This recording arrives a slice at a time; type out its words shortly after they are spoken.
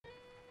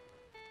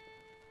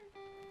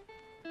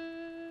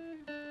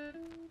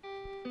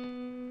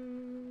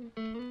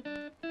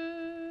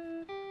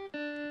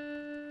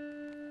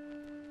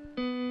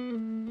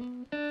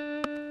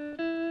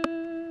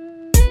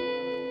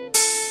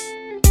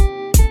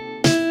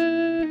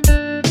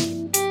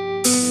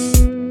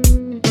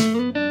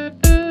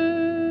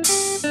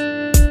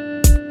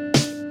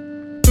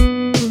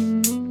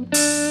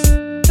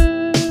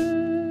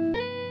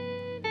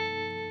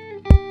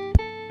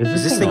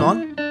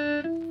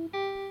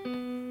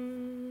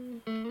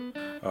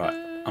Alright,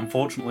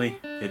 unfortunately,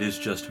 it is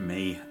just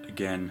me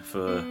again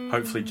for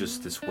hopefully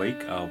just this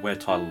week. Where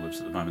Tyler lives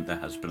at the moment, there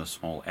has been a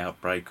small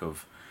outbreak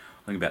of,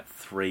 I think, about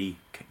 3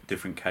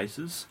 different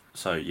cases.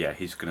 So yeah,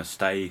 he's going to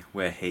stay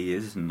where he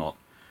is and not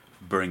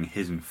bring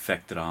his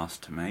infected ass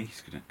to me.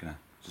 He's going to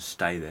just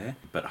stay there.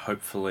 But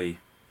hopefully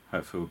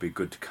it'll be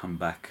good to come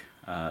back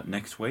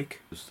next week.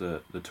 Just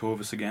the two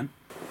of us again.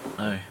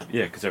 Oh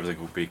yeah, because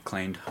everything will be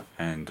cleaned,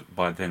 and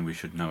by then we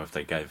should know if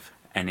they gave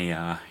any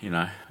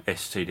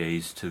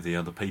STDs to the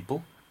other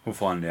people. We'll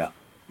find out.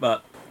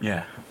 But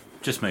yeah,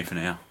 just me for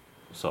now.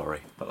 Sorry.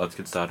 But let's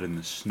get started in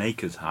the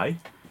sneakers, hey?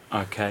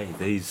 Okay,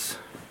 these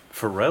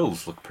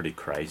Pharrells look pretty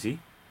crazy.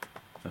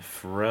 The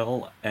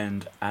Pharrell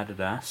and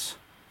Adidas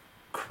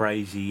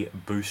Crazy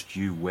Boost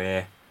You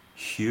Wear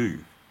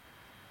Hue.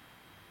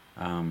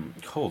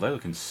 Cool, they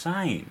look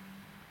insane.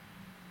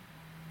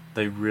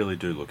 They really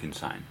do look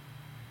insane.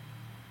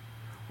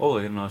 Oh,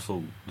 they got a nice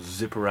little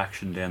zipper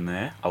action down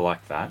there. I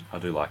like that. I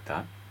do like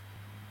that.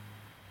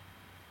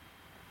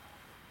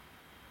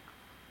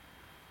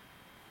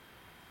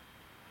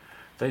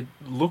 They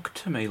look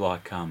to me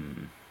like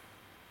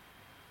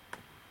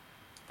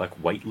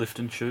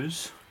weightlifting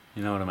shoes.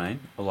 You know what I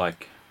mean? Or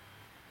like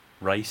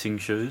racing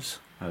shoes.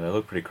 Oh, they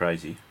look pretty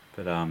crazy.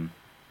 But yeah,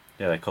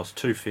 they cost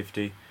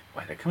 $250.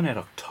 Wait, they're coming out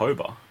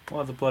October.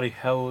 Why the bloody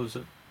hell is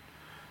it?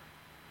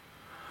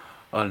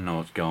 I don't know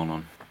what's going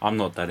on. I'm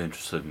not that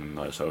interested in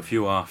those, so if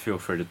you are, feel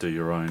free to do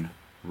your own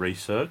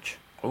research.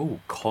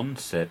 Oh,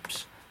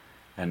 Concepts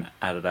and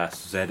Adidas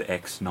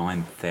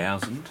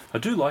ZX9000. I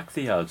do like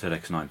the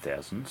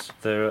ZX9000s.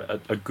 They're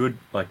a good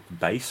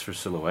base for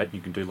silhouette. You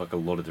can do like a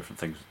lot of different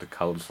things with the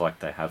colours, like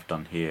they have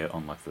done here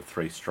on like the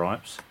 3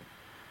 stripes.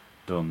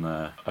 Doing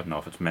the, I don't know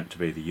if it's meant to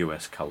be the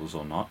US colours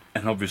or not.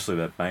 And obviously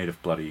they're made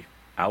of bloody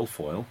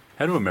alfoil.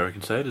 How do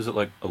Americans say it? Is it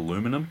like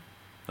aluminum?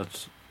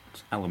 It's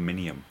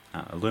aluminium.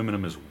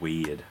 Aluminum is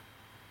weird.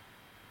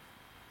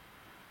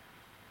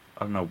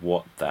 I don't know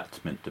what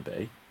that's meant to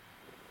be.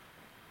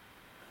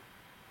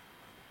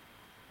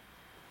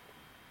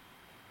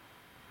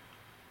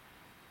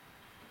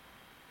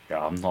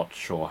 Yeah, I'm not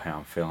sure how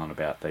I'm feeling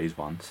about these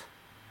ones.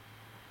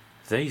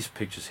 These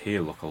pictures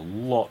here look a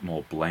lot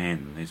more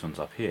bland than these ones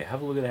up here.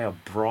 Have a look at how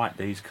bright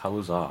these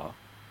colours are.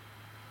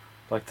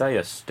 Like, they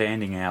are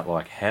standing out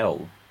like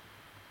hell.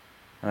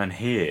 And then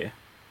here,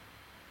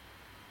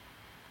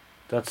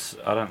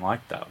 I don't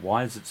like that.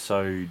 Why is it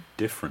so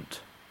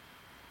different?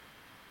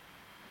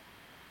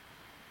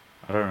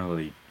 I don't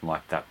really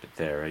like that bit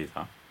there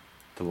either.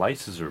 The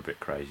laces are a bit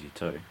crazy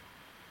too.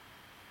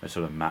 They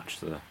sort of match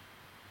the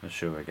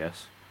shoe, I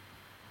guess.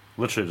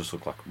 Literally just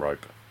look like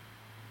rope.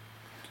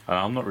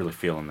 I'm not really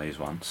feeling these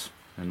ones.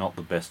 They're not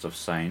the best I've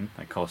seen.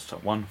 They cost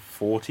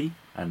 $140,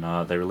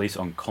 and they release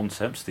on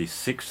Concepts the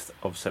 6th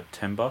of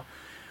September,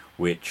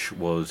 which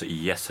was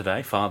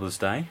yesterday, Father's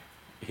Day,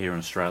 here in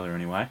Australia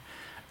anyway.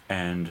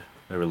 And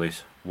they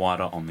release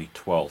wider on the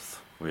 12th,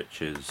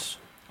 which is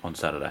on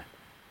Saturday,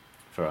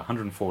 for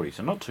 $140.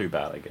 So not too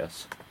bad, I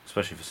guess.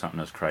 Especially for something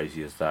as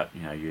crazy as that.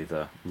 You know, you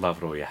either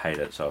love it or you hate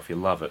it. So if you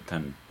love it,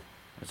 then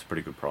it's a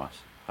pretty good price.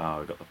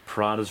 We've got the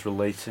Pradas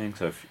releasing,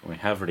 so we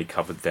have already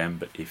covered them,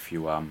 but if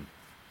you are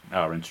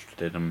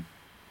interested in them,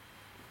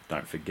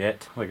 don't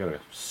forget. They got a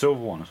silver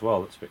one as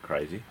well. That's a bit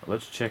crazy.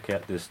 Let's check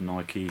out this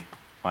Nike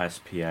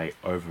ISPA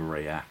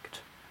Overreact.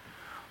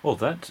 Oh,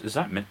 is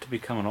that meant to be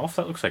coming off?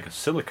 That looks like a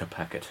silica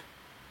packet.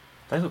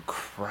 They look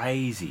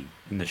crazy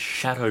in the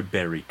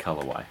Shadowberry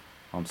colorway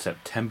on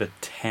September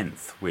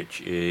 10th,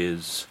 which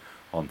is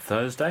on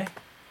Thursday.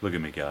 Look at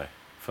me go.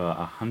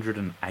 For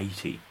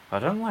 $180. I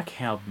don't like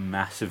how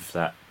massive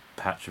that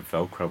patch of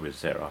Velcro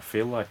is there. I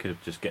feel like it'll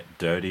just get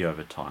dirty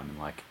over time, and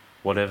like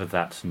whatever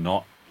that's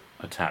not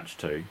attached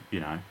to,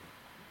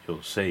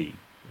 you'll see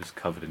is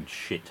covered in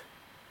shit.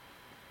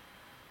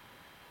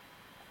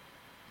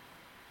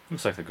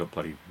 Looks like they've got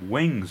bloody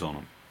wings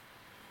on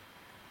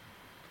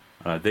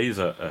them. These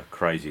are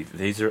crazy.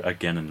 These are,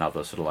 again,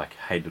 another sort of like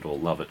hate it or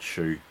love it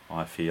shoe,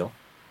 I feel.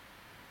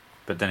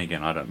 But then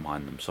again, I don't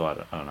mind them, so I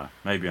don't know.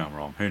 Maybe I'm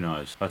wrong. Who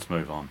knows? Let's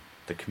move on.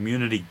 The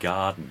Community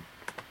Garden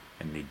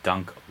and the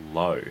Dunk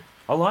Low.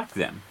 I like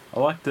them. I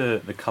like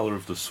the colour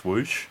of the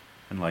swoosh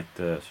and like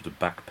the sort of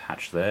back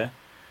patch there.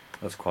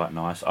 That's quite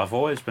nice. I've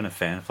always been a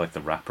fan of like the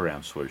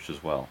wraparound swoosh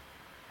as well.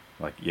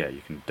 Like, yeah,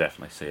 you can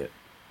definitely see it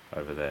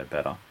over there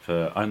better.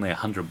 For only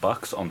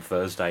 $100 on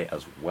Thursday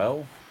as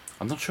well.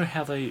 I'm not sure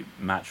how they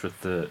match with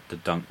the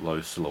Dunk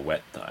Low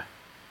silhouette though,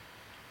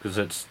 because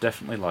it's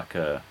definitely like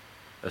a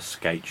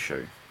skate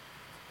shoe.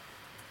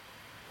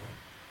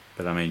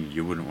 But I mean,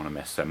 you wouldn't want to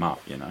mess them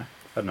up, I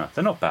don't know.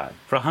 They're not bad.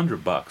 For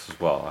 $100 as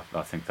well,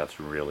 I think that's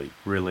really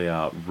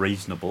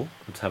reasonable.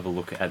 Let's have a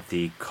look at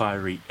the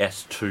Kyrie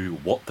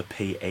S2 What the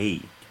PE.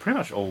 Pretty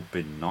much all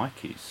been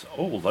Nikes.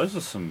 Oh, those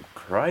are some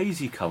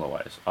crazy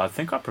colorways. I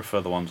think I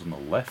prefer the ones on the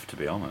left, to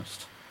be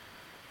honest.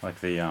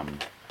 Like the, I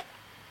don't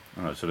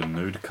know, sort of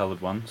nude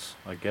coloured ones,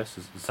 I guess.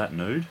 Is that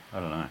nude? I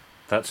don't know.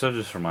 That sort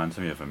of just reminds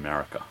me of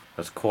America.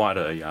 That's quite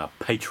a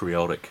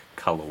patriotic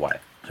colourway.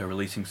 So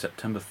releasing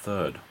September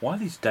 3rd. Why are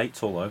these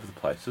dates all over the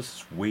place? This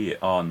is weird.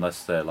 Oh,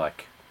 unless they're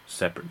like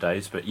separate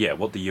days. But yeah,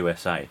 what the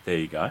USA? There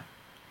you go.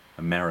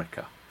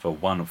 America. For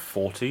 1 of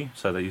 40.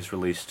 So these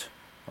released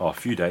a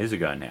few days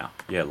ago now.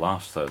 Yeah,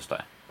 last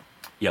Thursday.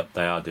 Yep,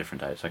 they are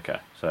different days. Okay.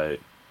 So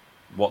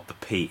what the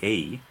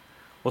PE?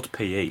 What's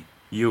PE?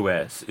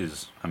 US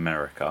is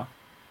America.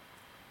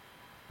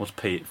 What's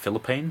PE?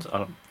 Philippines? I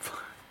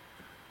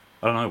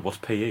don't know. What's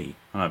PE? I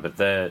don't know, but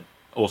they're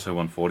also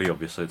 140,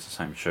 obviously it's the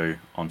same shoe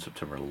on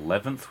September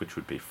 11th, which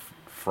would be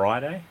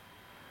Friday.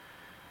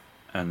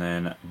 And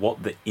then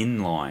what the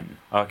inline?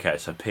 Okay,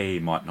 so PE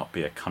might not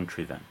be a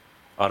country then.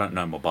 I don't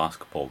know my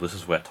basketball. This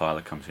is where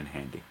Tyler comes in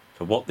handy.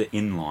 So what the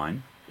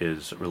inline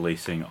is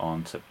releasing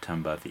on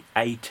September the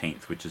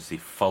 18th, which is the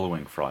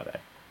following Friday.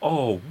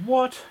 Oh,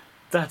 what?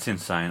 That's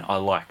insane. I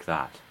like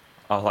that.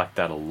 I like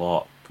that a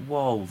lot.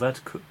 Whoa, that's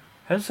cool.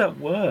 How does that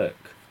work?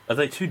 Are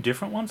they two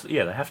different ones?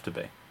 Yeah, they have to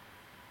be.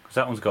 Because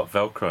that one's got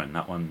Velcro and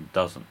that one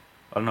doesn't.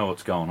 I don't know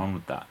what's going on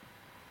with that.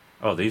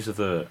 Oh, these are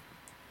the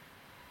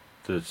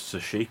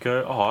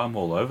Sashiko. Oh, I'm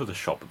all over the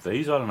shop with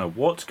these. I don't know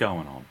what's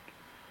going on.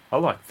 I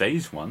like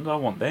these ones. I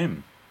want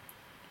them.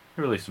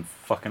 They released some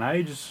fucking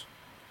ages.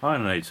 I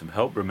need some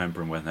help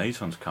remembering when these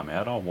ones come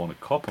out. I want to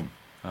cop them.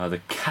 The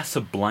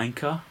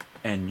Casablanca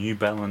and New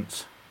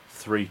Balance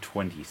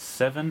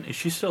 327. Is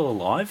she still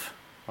alive?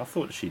 I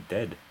thought she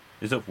dead.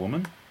 Is it a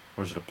woman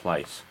or is it a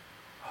place?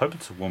 I hope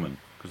it's a woman,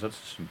 because that's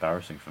just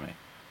embarrassing for me.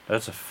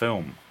 That's a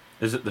film.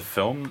 Is it the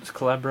film that's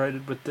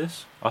collaborated with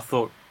this? I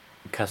thought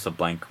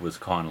Casablanca was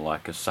kind of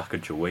like a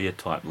Sacagawea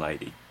type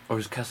lady. Or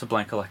is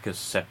Casablanca like a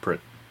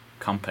separate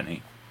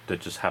company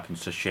that just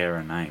happens to share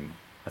a name?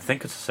 I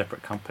think it's a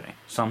separate company.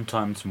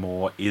 Sometimes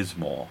more is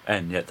more,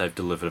 and yet they've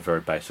delivered a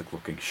very basic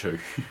looking shoe.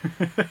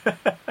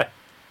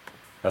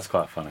 That's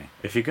quite funny.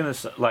 If you're gonna,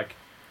 like,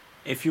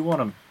 if you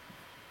want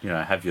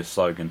to, have your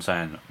slogan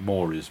saying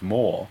more is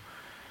more,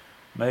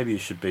 maybe you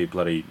should be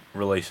bloody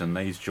releasing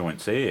these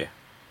joints here.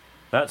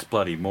 That's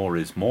bloody more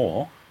is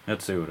more.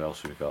 Let's see what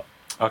else we've got.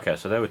 Okay,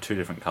 so there were two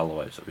different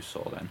colourways that we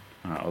saw then.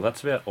 Alright, well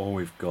that's about all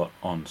we've got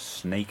on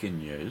sneaker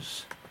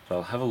news. So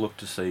I'll have a look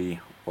to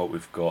see what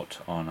we've got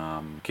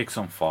on Kicks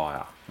on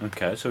Fire.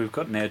 Okay, so we've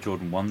got an Air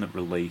Jordan 1 that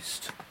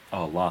released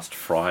last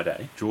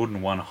Friday.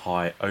 Jordan 1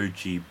 High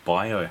OG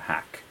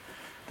Biohack.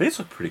 These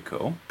look pretty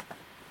cool.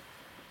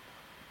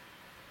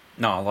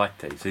 No, I like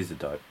these. These are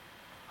dope.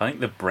 I think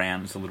the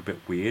brown is a little bit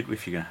weird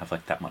if you're going to have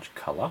like that much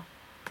colour.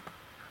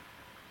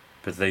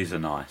 But these are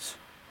nice.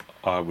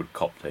 I would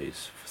cop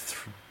these.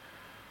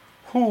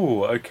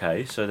 Ooh,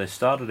 okay, so they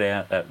started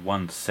out at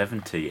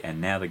 170 and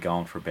now they're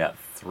going for about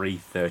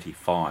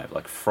 335,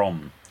 like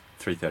from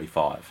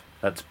 335.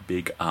 That's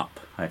big up.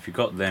 Hey, if you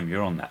got them,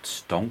 you're on that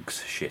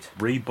stonks shit.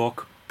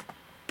 Reebok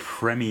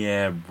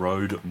Premier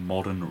Road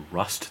Modern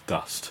Rust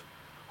Dust.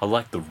 I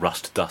like the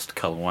Rust Dust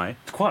colourway.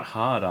 It's quite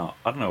hard. I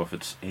don't know if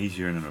it's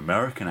easier in an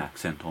American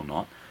accent or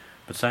not,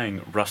 but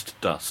saying Rust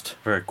Dust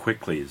very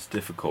quickly is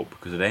difficult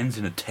because it ends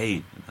in a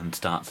T and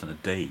starts in a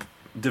D.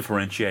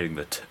 Differentiating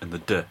the T and the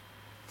D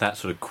that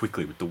sort of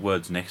quickly with the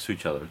words next to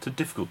each other, it's a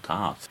difficult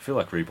task. I feel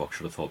like Reebok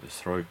should have thought this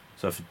through.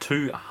 So for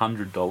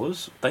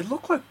 $200, they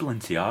look like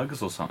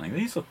Balenciagas or something.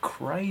 These look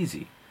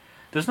crazy.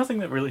 There's nothing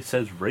that really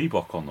says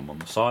Reebok on them, on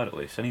the side at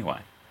least, anyway.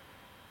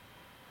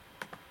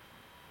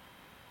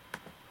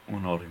 Well,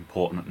 not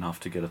important enough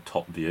to get a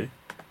top view.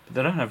 But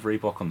they don't have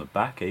Reebok on the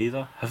back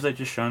either. Have they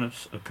just shown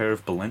us a pair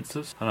of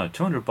Balenciagas? I don't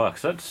know,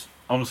 $200, that's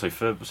honestly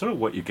for sort of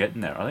what you're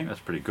getting there. I think that's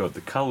pretty good.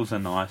 The colours are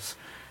nice.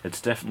 It's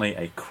definitely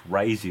a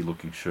crazy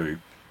looking shoe.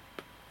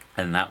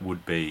 And that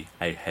would be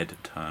a head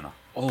turner.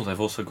 Oh, they've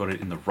also got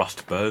it in the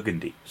rust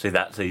burgundy. See,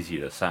 that's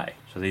easier to say.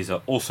 So these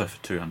are also for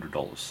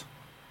 $200.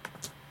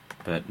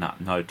 But nah,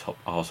 no top.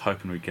 I was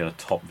hoping we'd get a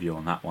top view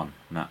on that one.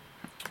 Nah.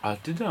 I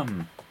did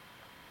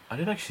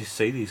actually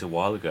see these a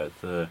while ago.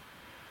 The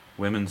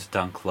women's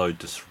Dunk Low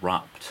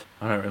Disrupt.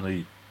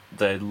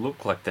 They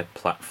look like they're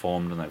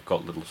platformed and they've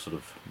got little sort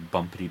of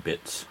bumpety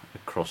bits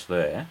across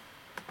there.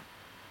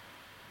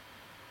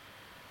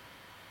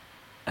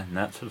 And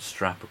that sort of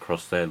strap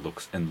across there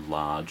looks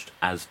enlarged,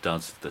 as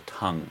does the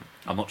tongue.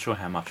 I'm not sure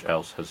how much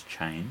else has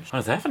changed.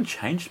 No, they haven't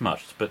changed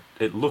much, but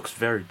it looks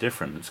very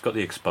different. It's got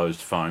the exposed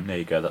foam. There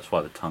you go, that's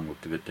why the tongue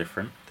looked a bit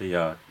different.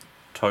 The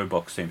toe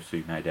box seems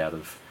to be made out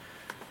of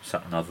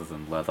something other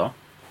than leather.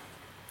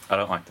 I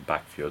don't like the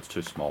back view, it's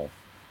too small.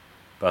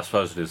 But I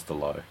suppose it is the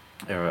low.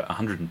 There are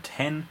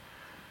 110.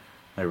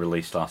 They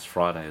released last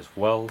Friday as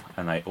well,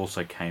 and they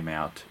also came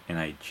out in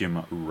a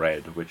gym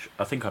red, which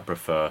I think I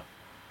prefer.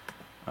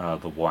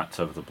 The whites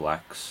over the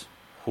blacks.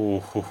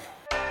 Ooh.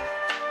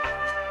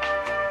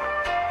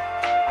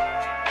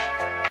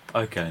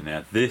 Okay,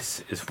 now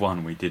this is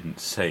one we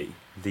didn't see.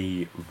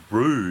 The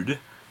Rude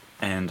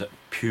and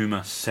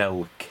Puma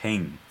Cell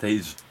King.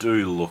 These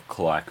do look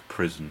like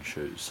prison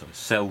shoes, so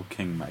Cell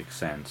King makes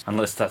sense.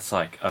 Unless that's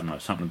like, I don't know,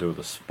 something to do with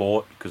a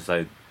sport, because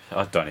I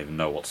don't even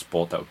know what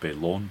sport that would be.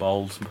 Lawn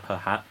bowls,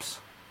 perhaps?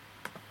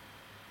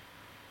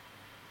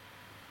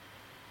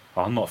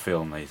 I'm not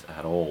feeling these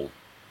at all.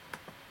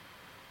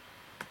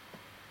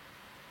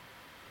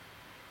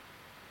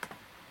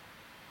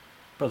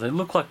 Bro, they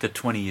look like they're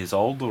 20 years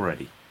old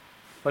already.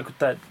 Like with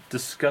that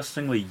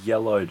disgustingly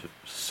yellowed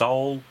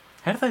sole.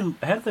 How do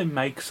they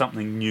make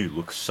something new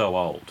look so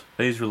old?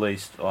 These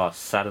released last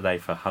Saturday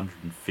for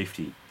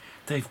 $150.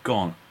 They've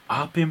gone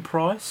up in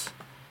price?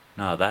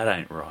 No, that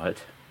ain't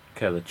right.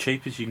 Okay, the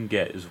cheapest you can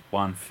get is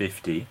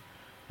 $150.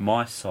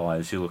 My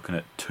size, you're looking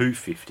at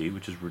 $250,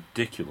 which is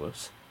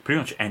ridiculous. Pretty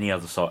much any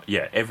other size,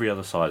 yeah, every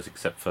other size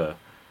except for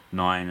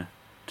 9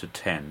 to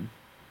 10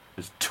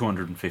 is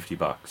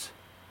 $250.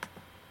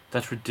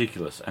 That's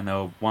ridiculous. And they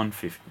were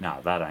 $150. No,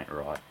 that ain't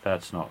right.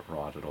 That's not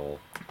right at all.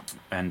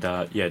 And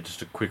yeah,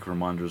 just a quick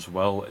reminder as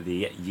well,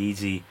 the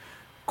Yeezy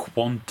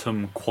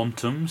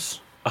Quantums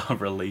are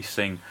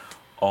releasing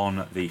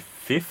on the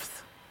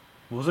 5th.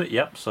 Was it?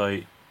 Yep, so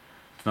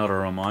it's not a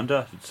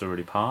reminder. It's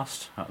already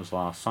passed. That was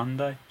last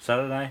Saturday.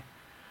 I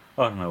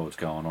don't know what's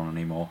going on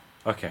anymore.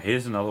 Okay,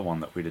 here's another one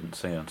that we didn't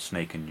see on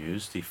Sneaker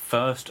News. The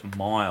First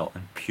Mile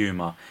and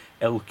Puma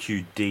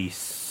LQD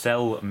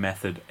Cell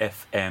Method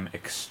FM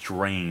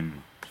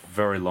Extreme.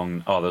 Very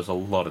long. Oh, there's a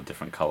lot of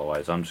different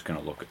colorways. I'm just going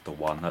to look at the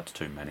one. That's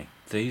too many.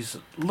 These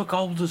look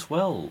old as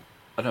well.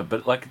 I don't know,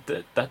 but like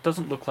that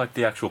doesn't look like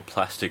the actual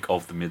plastic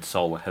of the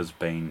midsole has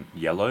been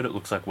yellowed. It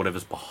looks like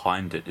whatever's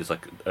behind it is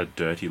like a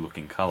dirty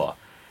looking color,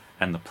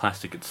 and the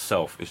plastic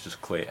itself is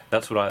just clear.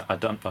 That's what I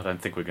don't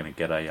think we're going to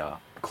get a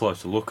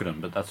closer look at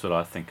them, but that's what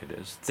I think it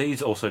is.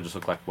 These also just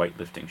look like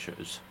weightlifting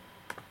shoes.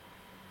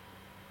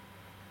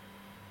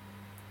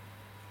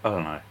 I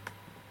don't know.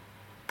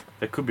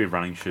 There could be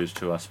running shoes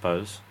too, I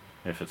suppose,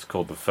 if it's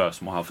called the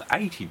First Mile for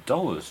 $80.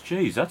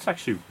 Jeez, that's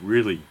actually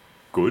really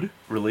good.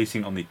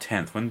 Releasing on the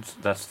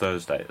 10th. That's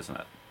Thursday, isn't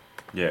it?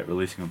 Yeah,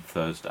 releasing on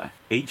Thursday.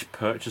 Each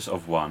purchase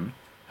of one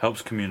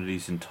helps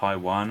communities in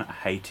Taiwan,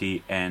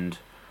 Haiti, and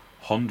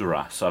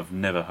Honduras. I've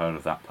never heard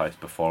of that place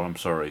before. I'm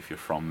sorry if you're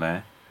from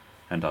there,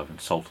 and I've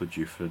insulted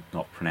you for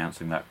not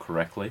pronouncing that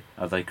correctly.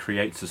 They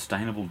create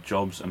sustainable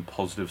jobs and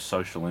positive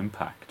social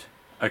impact.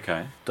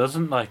 Okay,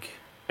 doesn't like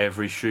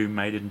every shoe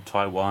made in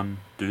Taiwan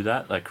do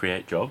that? They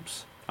create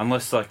jobs?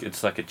 Unless like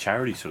it's like a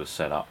charity sort of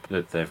setup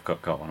that they've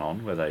got going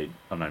on where they,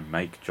 I don't know,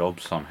 make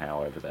jobs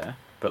somehow over there.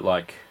 But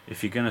like,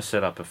 if you're going to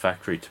set up a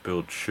factory to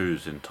build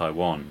shoes in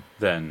Taiwan,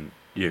 then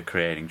you're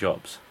creating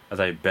jobs. Are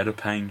they better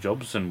paying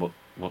jobs than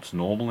what's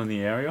normal in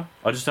the area?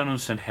 I just don't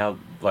understand how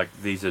like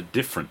these are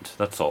different,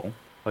 that's all.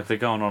 Like they're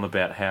going on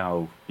about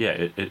how,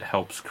 yeah, it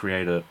helps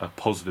create a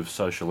positive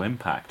social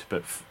impact,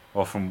 but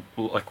well, from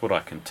like what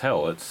I can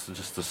tell, it's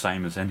just the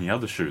same as any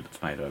other shoe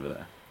that's made over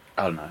there.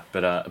 I don't know,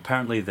 but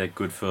apparently they're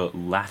good for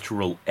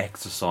lateral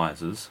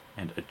exercises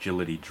and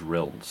agility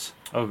drills.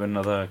 Oh, we've got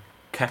another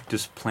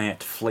Cactus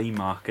Plant Flea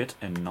Market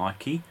and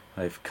Nike.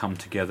 They've come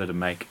together to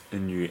make the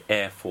new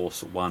Air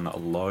Force One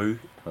low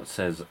that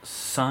says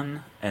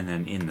sun, and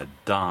then in the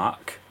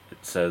dark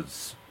it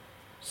says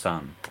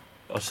sun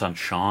or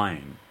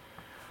sunshine.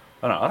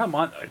 I don't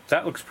mind.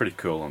 That looks pretty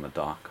cool in the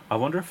dark. I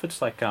wonder if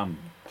it's like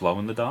glow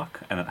in the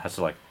dark and it has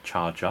to like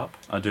charge up.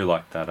 I do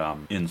like that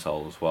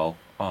insole as well.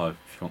 Oh, if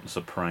you want the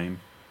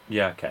Supreme.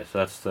 Yeah, okay, so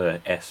that's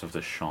the S of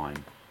the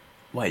shine.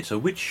 Wait, so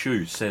which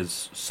shoe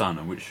says sun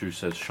and which shoe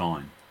says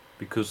shine?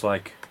 Because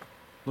like,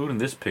 look in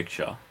this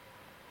picture,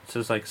 it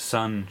says like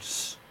sun,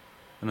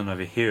 and then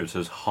over here it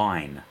says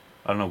hine.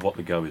 I don't know what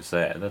the go is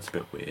there. That's a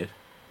bit weird.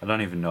 I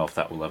don't even know if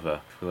we'll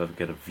ever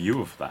get a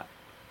view of that.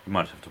 You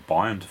might have to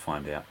buy them to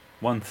find out.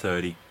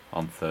 1:30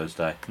 on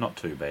Thursday, not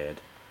too bad.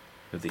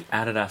 With the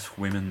Adidas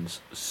Women's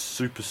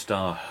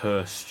Superstar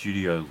Her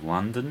Studio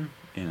London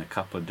in a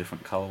couple of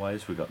different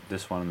colourways. We got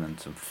this one and then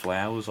some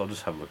flowers. I'll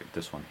just have a look at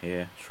this one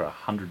here. It's for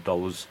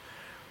 $100,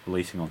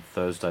 releasing on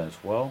Thursday as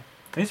well.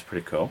 These are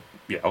pretty cool.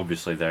 Yeah,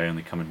 obviously they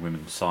only come in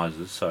women's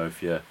sizes, so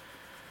if you're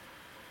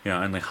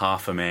only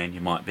half a man,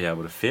 you might be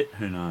able to fit.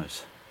 Who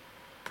knows?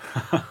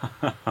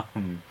 I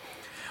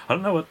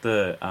don't know what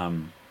the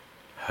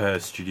Her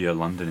Studio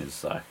London is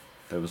though.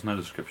 There was no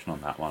description on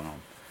that one.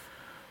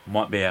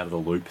 Might be out of the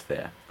loop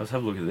there. Let's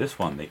have a look at this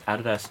one. The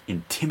Adidas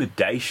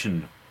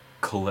Intimidation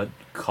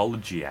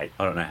Collegiate.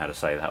 I don't know how to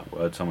say that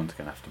word. Someone's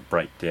going to have to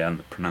break down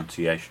the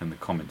pronunciation in the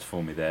comments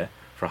for me there.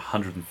 For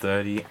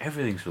 $130.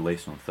 Everything's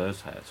released on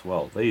Thursday as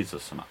well. These are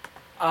some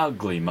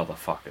ugly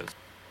motherfuckers.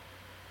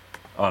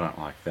 I don't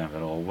like them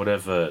at all.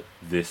 Whatever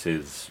this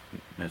is,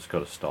 it's got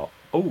to stop.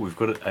 Oh, we've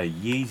got a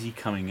Yeezy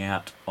coming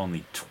out on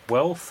the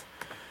 12th,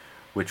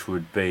 which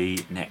would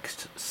be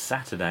next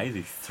Saturday,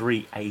 the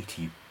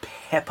 380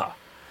 Pepper.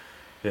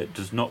 It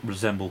does not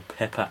resemble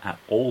Pepper at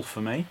all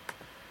for me,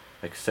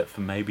 except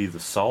for maybe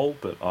the sole,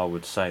 but I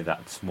would say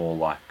that's more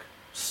like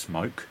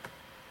smoke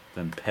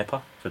than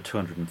pepper. For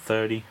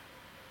 $230,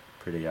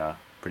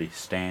 pretty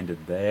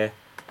standard there.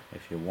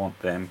 If you want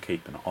them,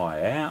 keep an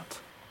eye out.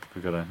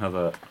 We've got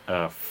another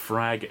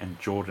Frag and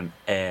Jordan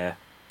Air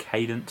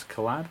Cadence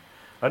collab.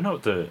 I don't know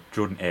what the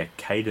Jordan Air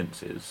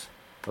Cadence is.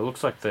 It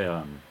looks like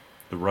the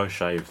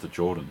Rocher of the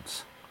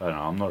Jordans. I don't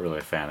know, I'm not really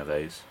a fan of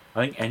these.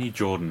 I think any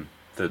Jordan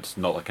that's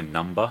not like a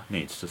number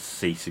needs to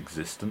cease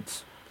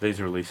existence. These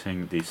are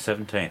releasing the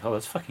 17th. Oh,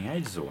 that's fucking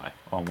ages away.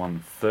 On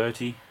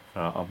 1:30.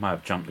 I may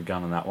have jumped the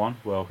gun on that one.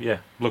 Well, yeah,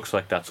 looks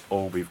like that's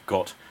all we've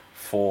got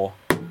for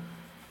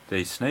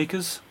these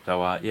sneakers.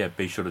 So, yeah,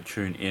 be sure to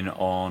tune in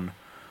on...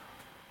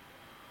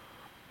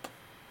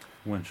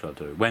 When should I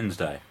do?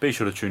 Wednesday. Be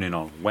sure to tune in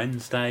on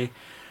Wednesday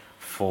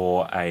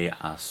for a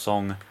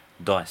song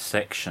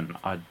dissection.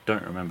 I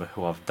don't remember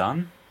who I've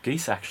done.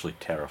 Geese actually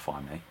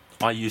terrify me.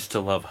 I Used to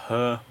Love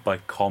Her by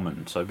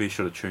Common, so be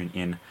sure to tune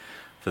in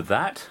for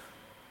that.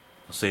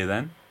 I'll see you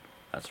then.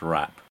 That's a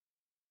wrap.